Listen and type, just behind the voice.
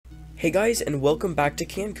Hey guys, and welcome back to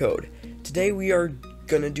Can Code. Today we are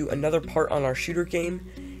gonna do another part on our shooter game,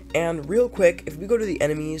 and real quick, if we go to the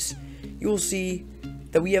enemies, you will see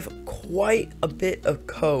that we have quite a bit of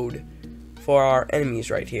code for our enemies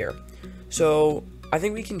right here. So I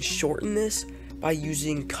think we can shorten this by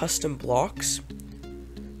using custom blocks.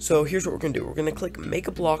 So here's what we're gonna do. We're gonna click make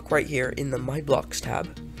a block right here in the My Blocks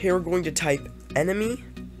tab. Here we're going to type enemy,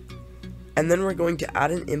 and then we're going to add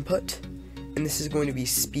an input, and this is going to be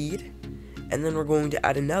speed. And then we're going to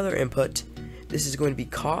add another input. This is going to be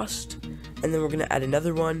cost, and then we're going to add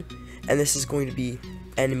another one, and this is going to be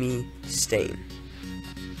enemy stain.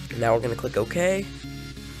 Now we're going to click OK,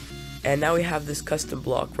 and now we have this custom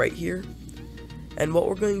block right here. And what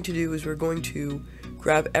we're going to do is we're going to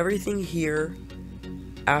grab everything here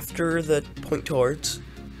after the point towards.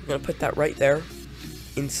 We're going to put that right there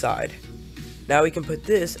inside. Now we can put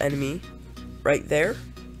this enemy right there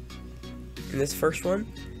in this first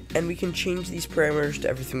one, and we can change these parameters to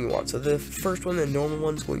everything we want. So the first one, the normal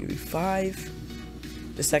one, is going to be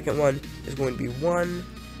 5. The second one is going to be 1.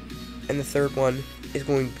 And the third one is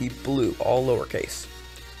going to be blue, all lowercase.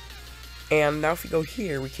 And now if we go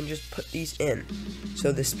here, we can just put these in.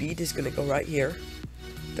 So the speed is going to go right here.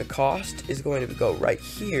 The cost is going to go right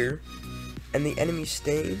here. And the enemy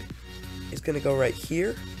stain is going to go right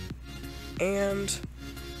here. And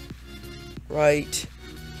right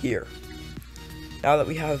here. Now that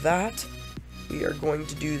we have that, we are going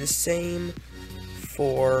to do the same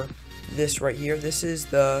for this right here. This is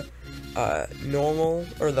the normal,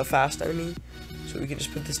 or the fast enemy. So we can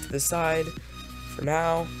just put this to the side for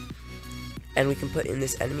now. And we can put in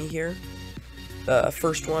this enemy here. The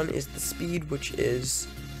first one is the speed, which is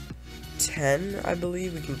 10, I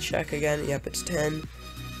believe. We can check again. Yep, it's 10.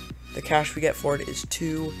 The cash we get for it is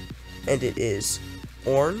 2, and it is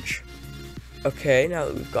orange. Okay, now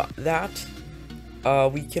that we've got that,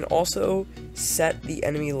 we can also set the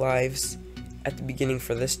enemy lives at the beginning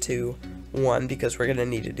for this to 1, because we're going to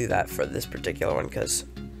need to do that for this particular one because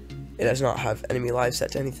it does not have enemy lives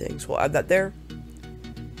set to anything. So we'll add that there.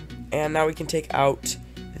 And now we can take out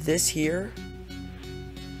this here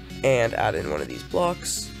and add in one of these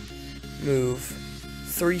blocks. Move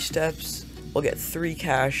 3 steps. We'll get 3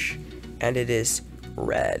 cash, and it is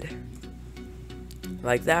red.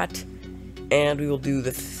 Like that. And we will do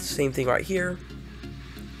the same thing right here.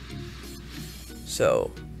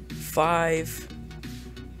 So 5,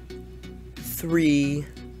 3,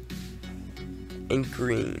 and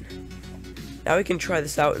green. Now we can try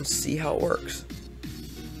this out and see how it works.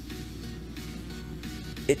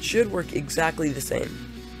 It should work exactly the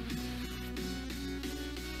same.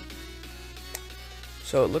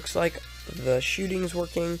 So it looks like the shooting is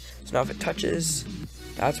working. So now if it touches,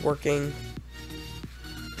 that's working.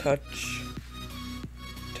 Touch,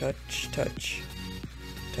 touch, touch.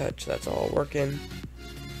 Touch, that's all working.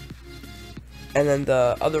 And then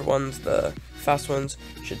the other ones, the fast ones,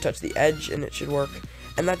 should touch the edge and it should work.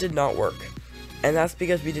 And that did not work. And that's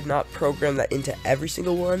because we did not program that into every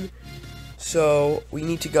single one. So we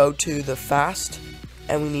need to go to the fast,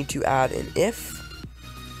 and we need to add an if.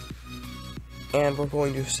 And we're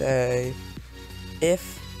going to say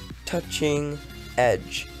if touching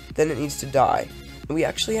edge, then it needs to die. And we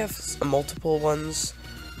actually have multiple ones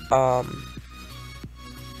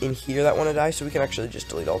in here that want to die, so we can actually just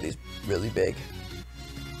delete all these really big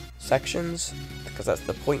sections, because that's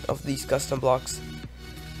the point of these custom blocks.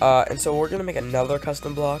 And so we're going to make another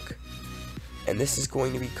custom block, and this is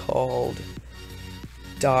going to be called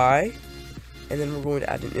die, and then we're going to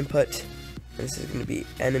add an input, and this is going to be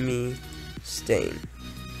enemy stain.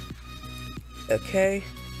 Okay,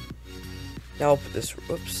 now I'll put this,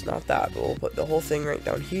 whoops, not that, but we'll put the whole thing right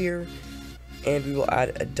down here, and we will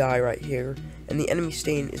add a die right here. And the enemy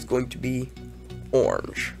stain is going to be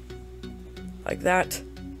orange, like that.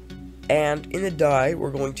 And in the die,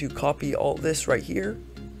 we're going to copy all this right here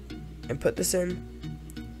and put this in.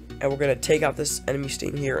 And we're going to take out this enemy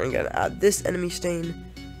stain here and going to add this enemy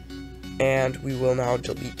stain. And we will now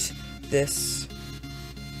delete this,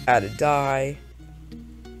 add a die,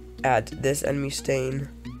 add this enemy stain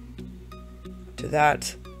to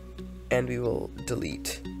that, and we will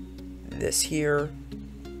delete this here.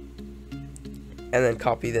 And then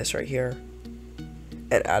copy this right here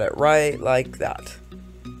and add it right like that.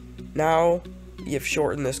 Now we have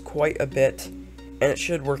shortened this quite a bit, and it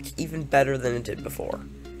should work even better than it did before.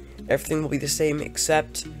 Everything will be the same,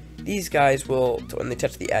 except these guys will, when they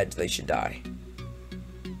touch the edge, they should die.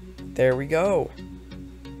 There we go.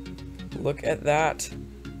 Look at that.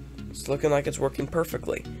 It's looking like it's working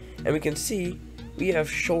perfectly. And we can see we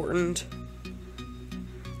have shortened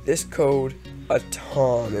this code a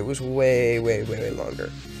ton. It was way longer.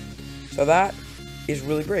 So that is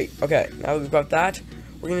really great. Okay, now that we've got that,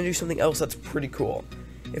 we're gonna do something else that's pretty cool.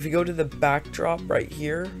 If we go to the backdrop right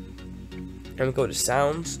here, and we go to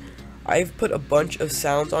sounds, I've put a bunch of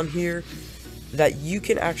sounds on here that you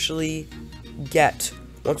can actually get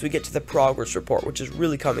once we get to the progress report, which is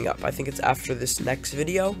really coming up. I think it's after this next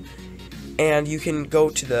video. And you can go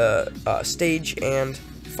to the stage and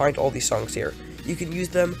find all these songs here. You can use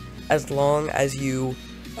them as long as you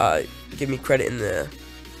give me credit in the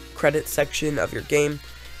credit section of your game.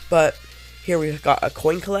 But here we've got a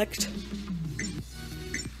coin collect.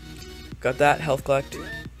 Got that, health collect.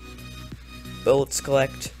 Bullets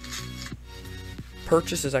collect.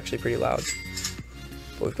 Purchase is actually pretty loud.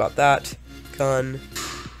 But we've got that. Gun.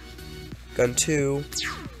 Gun 2.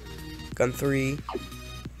 Gun 3.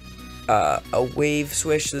 A wave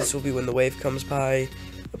swish, this will be when the wave comes by.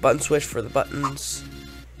 A button swish for the buttons.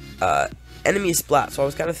 Enemy splat, so I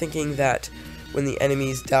was kind of thinking that when the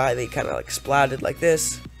enemies die, they kind of like splatted like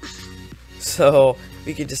this. So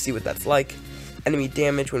we could just see what that's like. Enemy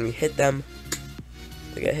damage when we hit them.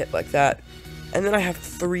 They get hit like that. And then I have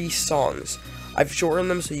 3 songs. I've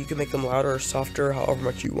shortened them so you can make them louder or softer, however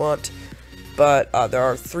much you want. But there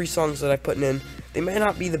are 3 songs that I've put in. They may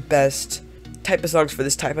not be the best type of songs for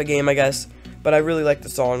this type of game, I guess, but I really like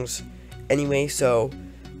the songs anyway, so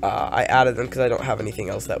I added them because I don't have anything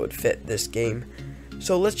else that would fit this game.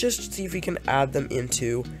 So let's just see if we can add them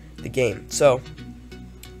into the game. So,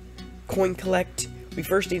 coin collect. We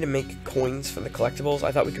first need to make coins for the collectibles.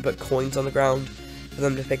 I thought we could put coins on the ground for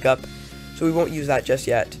them to pick up, so we won't use that just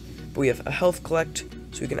yet. But we have a health collect,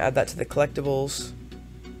 so we can add that to the collectibles.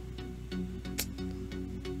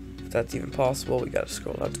 If that's even possible, we gotta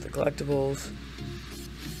scroll down to the collectibles.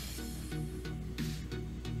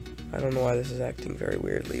 I don't know why this is acting very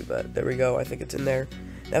weirdly, but there we go, I think it's in there.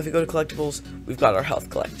 Now if we go to collectibles, we've got our health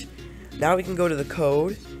collect. Now we can go to the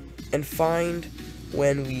code and find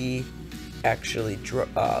when we actually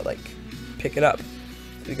pick it up.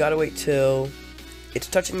 We gotta wait till it's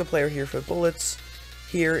touching the player here for bullets.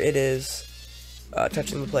 Here it is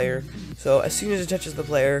touching the player. So as soon as it touches the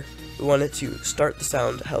player, we want it to start the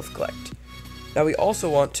sound health collect. Now we also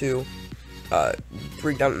want to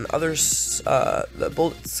bring down others, the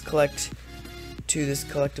bullets collect to this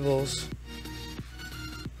collectibles.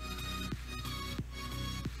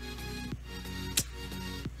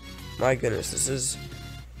 My goodness, this is,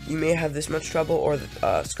 you may have this much trouble, or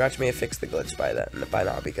Scratch may have fixed the glitch by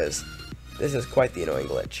now, because this is quite the annoying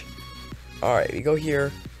glitch. Alright, we go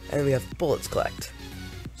here, and we have bullets collect.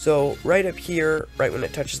 So, right up here, right when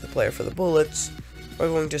it touches the player for the bullets, we're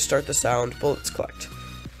going to start the sound bullets collect.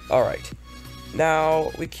 Alright, now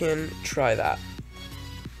we can try that.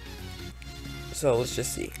 So, let's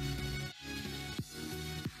just see.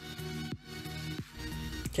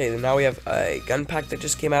 Okay, then now we have a gun pack that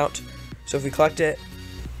just came out. So if we collect it,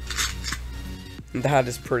 that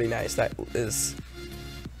is pretty nice. That is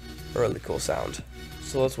a really cool sound.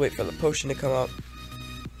 So let's wait for the potion to come up.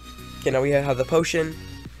 Okay, now we have the potion.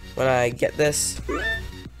 When I get this,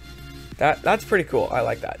 that's pretty cool. I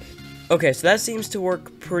like that. Okay, so that seems to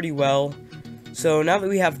work pretty well. So now that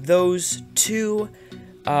we have those 2,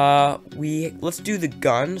 let's do the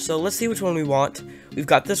gun. So let's see which one we want. We've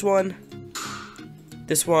got this one,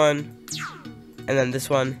 and then this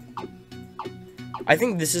one. I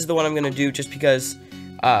think this is the one I'm going to do just because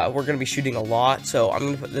we're going to be shooting a lot. So I'm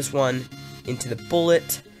going to put this one into the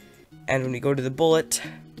bullet. And when we go to the bullet,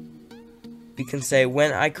 we can say,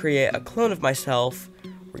 when I create a clone of myself,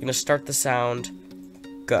 we're going to start the sound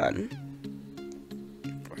gun.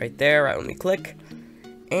 Right there, right when we click.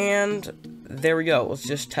 And there we go. Let's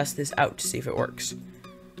just test this out to see if it works.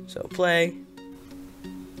 So play.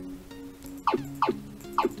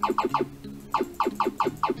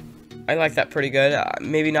 I like that pretty good.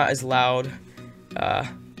 Maybe not as loud.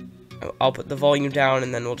 I'll put the volume down,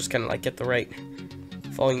 and then we'll just kind of like get the right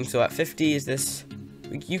volume. So at 50 is this.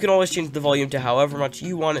 You can always change the volume to however much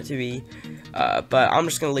you want it to be. But I'm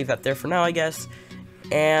just going to leave that there for now, I guess.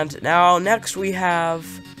 And now next we have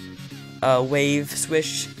a wave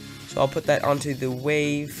swish. So I'll put that onto the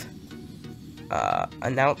wave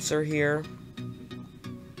announcer here.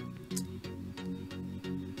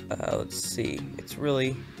 Let's see. It's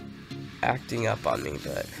really acting up on me,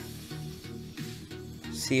 but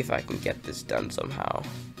see if I can get this done somehow.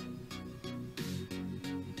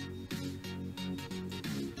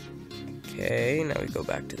 Okay, now we go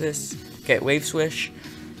back to this. Okay, wave swish.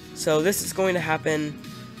 So this is going to happen,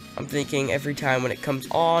 I'm thinking, every time when it comes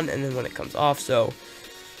on and then when it comes off. So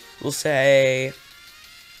we'll say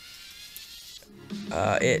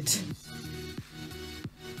it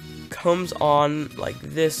comes on like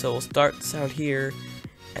this, so we'll start the sound here,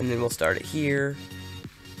 and then we'll start it here,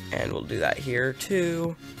 and we'll do that here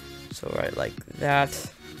too. So right like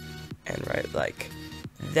that, and right like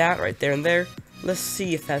that, right there and there. Let's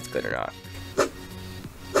see if that's good or not.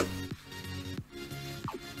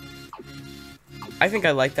 I think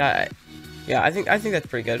I like that. Yeah, I think that's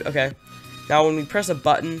pretty good. Okay. Now when we press a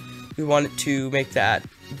button, we want it to make that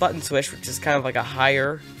button swish, which is kind of like a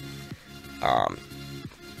higher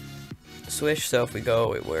swish. So if we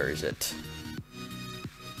go, where is it?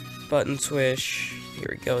 Button swish. Here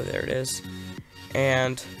we go. There it is.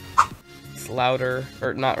 And it's louder,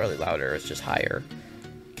 or not really louder. It's just higher.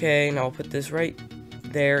 Okay. Now I'll put this right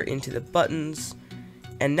there into the buttons.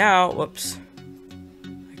 And now, whoops.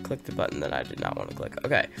 Click the button that I did not want to click.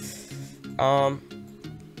 Okay. Now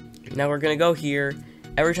we're gonna go here.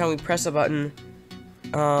 Every time we press a button,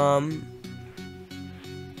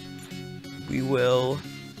 we will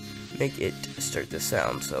make it start the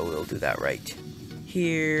sound. So we'll do that right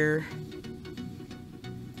here,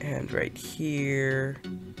 and right here,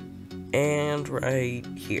 and right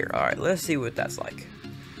here. All right, let's see what that's like.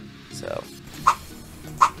 So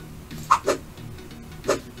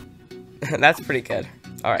that's pretty good.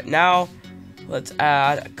 All right, now let's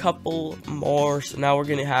add a couple more. So now we're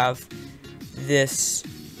gonna have this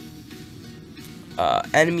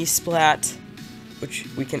enemy splat, which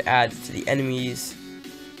we can add to the enemies,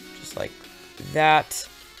 just like that.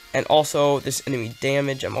 And also this enemy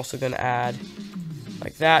damage, I'm also gonna add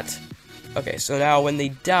like that. Okay, so now when they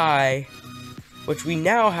die, which we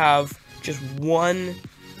now have just one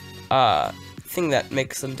thing that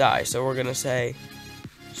makes them die. So we're gonna say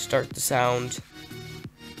start the sound.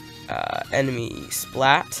 Enemy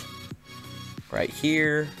splat right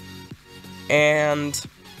here, and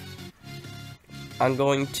I'm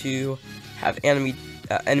going to have enemy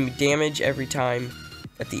damage every time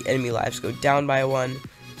that the enemy lives go down by 1.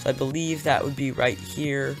 So I believe that would be right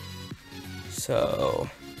here. So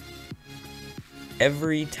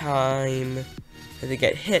every time that they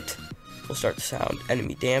get hit, we'll start the sound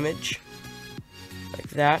enemy damage like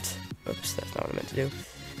that. Oops, that's not what I meant to do.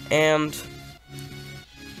 And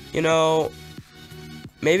you know,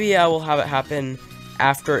 maybe I will have it happen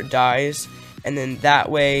after it dies, and then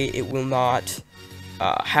that way it will not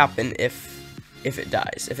happen if it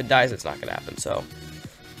dies. If it dies, it's not going to happen. So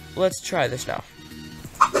let's try this now.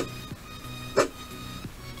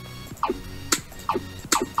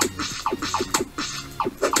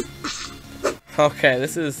 Okay,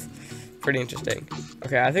 this is pretty interesting.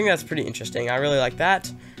 Okay, I think that's pretty interesting. I really like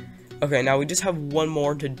that. Okay, now we just have one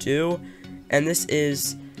more to do, and this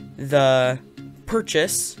is the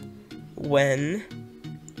purchase when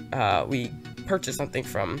we purchase something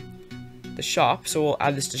from the shop. So we'll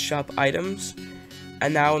add this to shop items,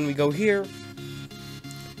 and now when we go here,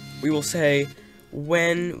 we will say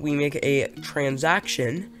when we make a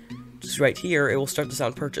transaction, just right here, it will start the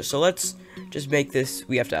sound purchase. So let's just make this,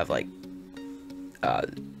 we have to have like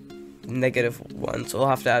 -1, so we'll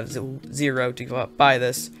have to have 0 to go up buy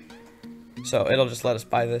this. So it'll just let us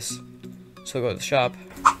buy this. So we'll go to the shop,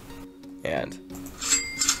 and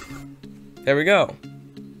there we go.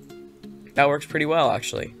 That works pretty well,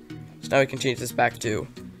 actually. So now we can change this back to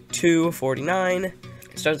 249.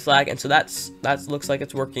 Start the flag, and so that looks like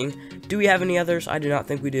it's working. Do we have any others? I do not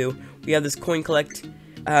think we do. We have this coin collect.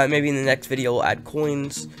 Maybe in the next video we'll add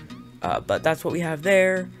coins, but that's what we have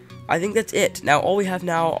there. I think that's it. Now all we have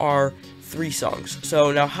now are 3 songs.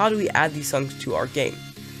 So now how do we add these songs to our game?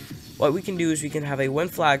 What we can do is we can have a when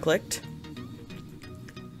flag clicked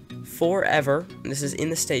forever, and this is in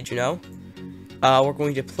the stage, you know. We're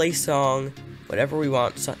going to play song, whatever we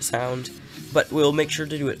want sound, but we'll make sure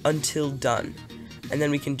to do it until done. And then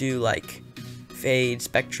we can do like fade,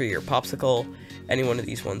 Spectre, or Popsicle, any one of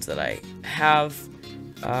these ones that I have,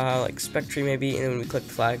 like Spectre maybe, and then when we click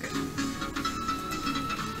the flag.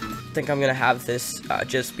 I think I'm going to have this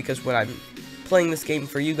just because when I'm playing this game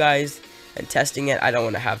for you guys and testing it, I don't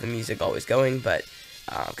want to have the music always going, but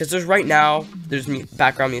because there's right now, there's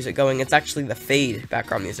background music going. It's actually the fade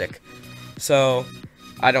background music, so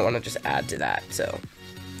I don't want to just add to that. So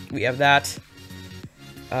we have that,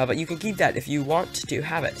 but you can keep that if you want to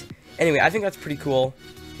have it. Anyway, I think that's pretty cool.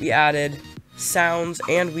 We added sounds,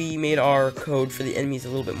 and we made our code for the enemies a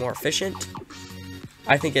little bit more efficient.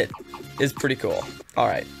 I think it is pretty cool.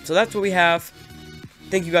 Alright, so that's what we have.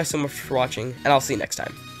 Thank you guys so much for watching, and I'll see you next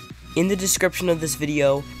time. In the description of this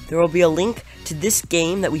video, there will be a link to this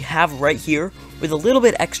game that we have right here with a little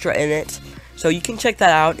bit extra in it, so you can check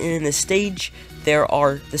that out. And in this stage, there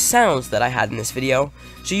are the sounds that I had in this video,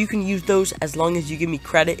 so you can use those as long as you give me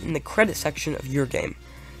credit in the credit section of your game.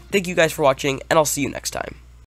 Thank you guys for watching, and I'll see you next time.